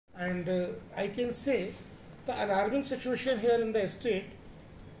And I can say the alarming situation here in the state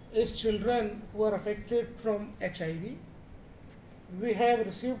is children who are affected from HIV. We have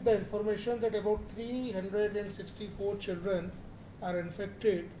received the information that about 364 children are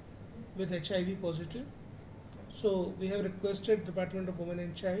infected with HIV positive. So we have requested Department of Women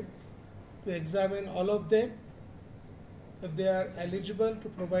and Child to examine all of them, if they are eligible, to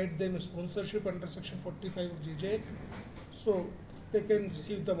provide them sponsorship under section 45 of GJ, so they can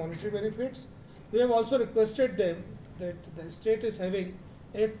receive the monetary benefits. We have also requested them that the state is having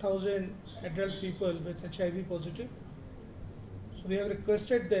 8,000 adult people with HIV positive. So we have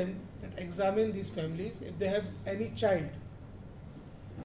requested them that examine these families. If they have any child